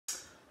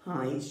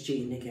Hi, it's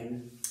Jean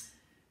again.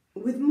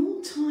 With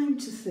more time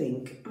to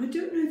think, I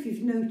don't know if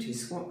you've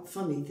noticed what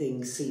funny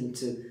things seem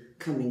to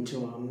come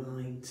into our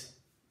minds.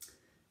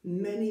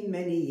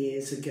 Many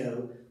years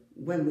ago,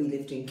 when we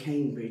lived in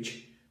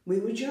Cambridge, we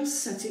were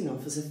just setting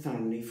off as a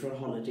family for a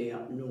holiday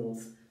up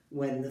north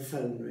when the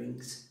phone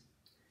rings.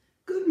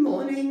 Good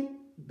morning,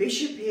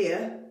 Bishop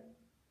here.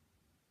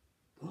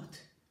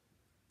 What?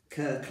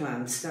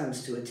 Kirkland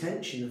stands to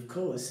attention, of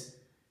course.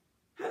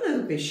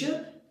 Hello,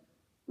 Bishop.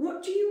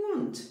 What do you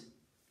want?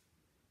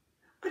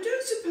 I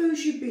don't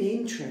suppose you'd be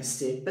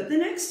interested, but the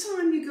next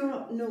time you go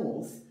up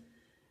north,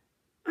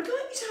 I'd like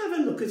you to have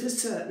a look at a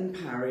certain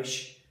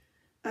parish.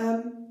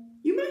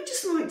 You might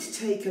just like to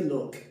take a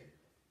look.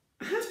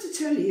 I have to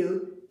tell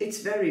you, it's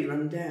very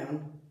run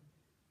down.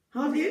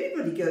 Hardly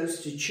anybody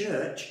goes to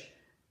church,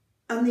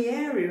 and the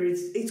area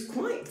is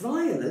quite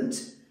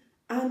violent,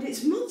 and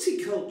it's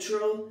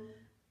multicultural,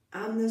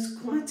 and there's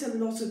quite a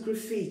lot of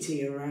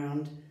graffiti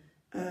around.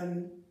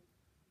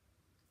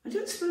 I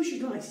don't suppose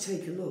you'd like to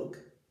take a look.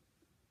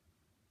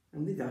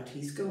 And with that,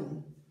 he's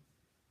gone.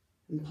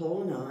 And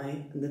Paul and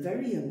I and the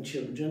very young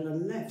children are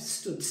left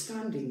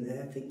standing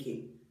there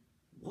thinking,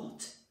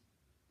 what?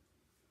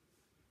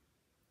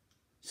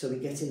 So we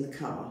get in the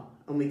car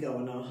and we go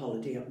on our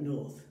holiday up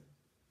north.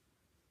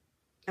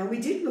 And we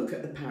did look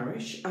at the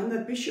parish, and the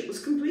bishop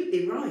was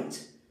completely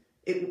right.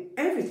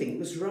 Everything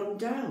was run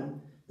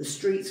down. The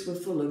streets were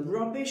full of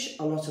rubbish,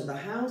 a lot of the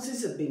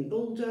houses had been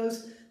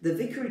bulldozed, the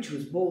vicarage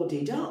was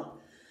boarded up,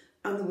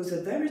 and there was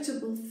a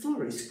veritable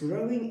forest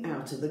growing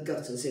out of the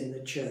gutters in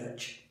the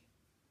church.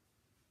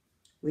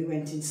 We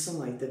went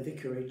inside the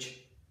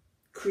vicarage,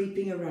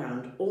 creeping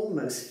around,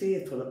 almost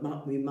fearful of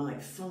what we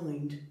might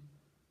find.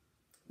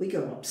 We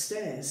go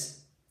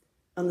upstairs,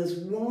 and there's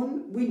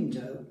one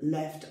window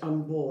left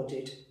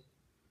unboarded.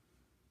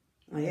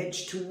 I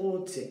edge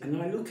towards it,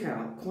 and I look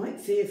out, quite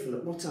fearful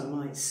at what I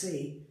might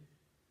see.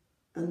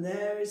 And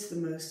there is the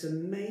most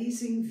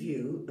amazing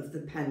view of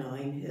the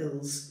Pennine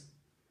Hills.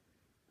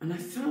 And I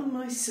found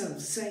myself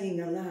saying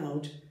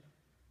aloud,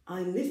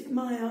 I lift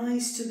my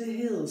eyes to the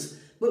hills,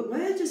 but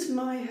where does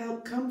my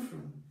help come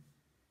from?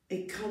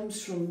 It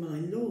comes from my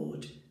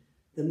Lord,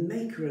 the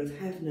maker of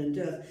heaven and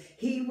earth.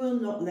 He will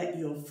not let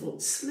your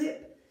foot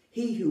slip.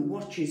 He who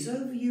watches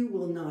over you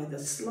will neither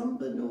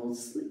slumber nor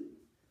sleep.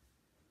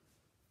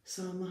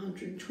 Psalm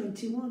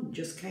 121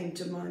 just came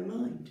to my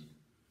mind.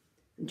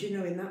 And you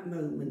know, in that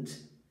moment,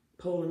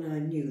 Paul and I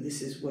knew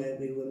this is where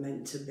we were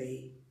meant to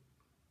be.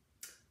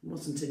 It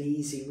wasn't an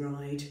easy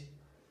ride,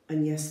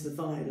 and yes, the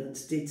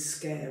violence did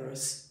scare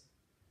us.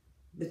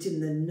 But in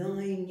the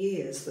 9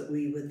 years that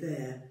we were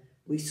there,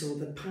 we saw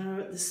the power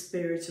of the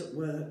Spirit at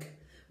work.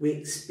 We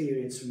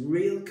experienced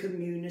real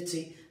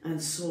community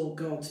and saw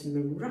God's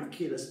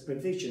miraculous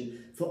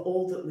provision for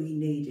all that we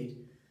needed.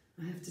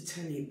 I have to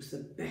tell you, it was the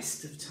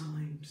best of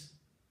times,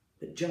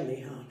 but jolly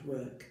hard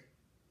work.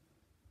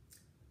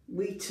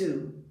 We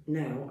too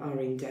now are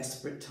in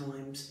desperate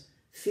times,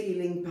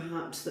 feeling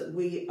perhaps that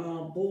we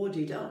are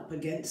boarded up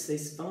against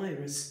this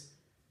virus.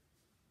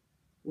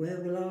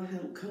 Where will our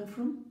help come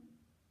from?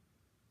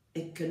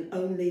 It can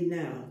only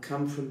now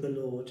come from the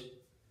Lord.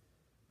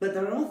 But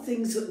there are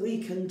things that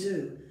we can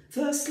do.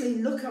 Firstly,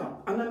 look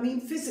up, and I mean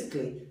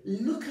physically,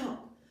 look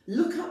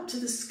up to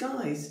the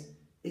skies.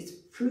 It's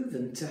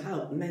proven to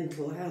help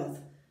mental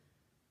health.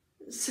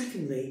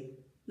 Secondly,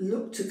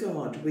 look to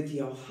God with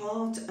your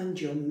heart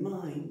and your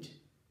mind,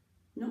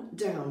 not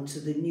down to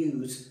the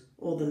news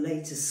or the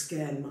latest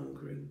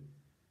scaremongering.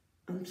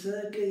 And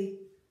thirdly,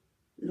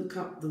 look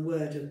up the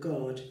Word of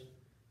God.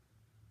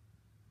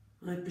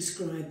 I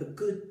prescribe a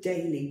good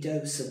daily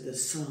dose of the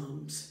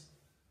Psalms.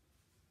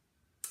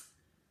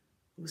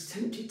 I was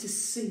tempted to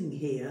sing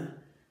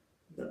here,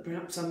 but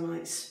perhaps I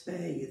might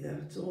spare you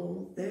that,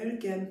 or there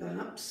again,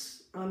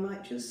 perhaps I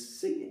might just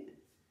sing it.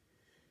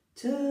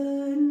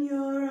 Turn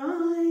your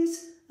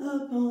eyes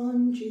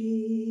upon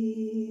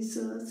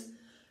Jesus,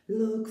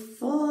 look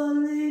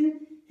full in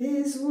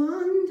his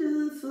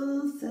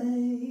wonderful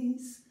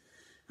face,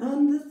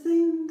 and the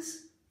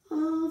things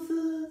of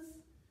earth,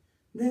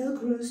 they'll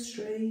grow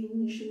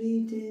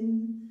strangely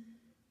dim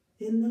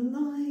in the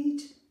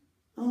light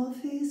of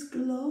his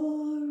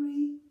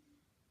glory.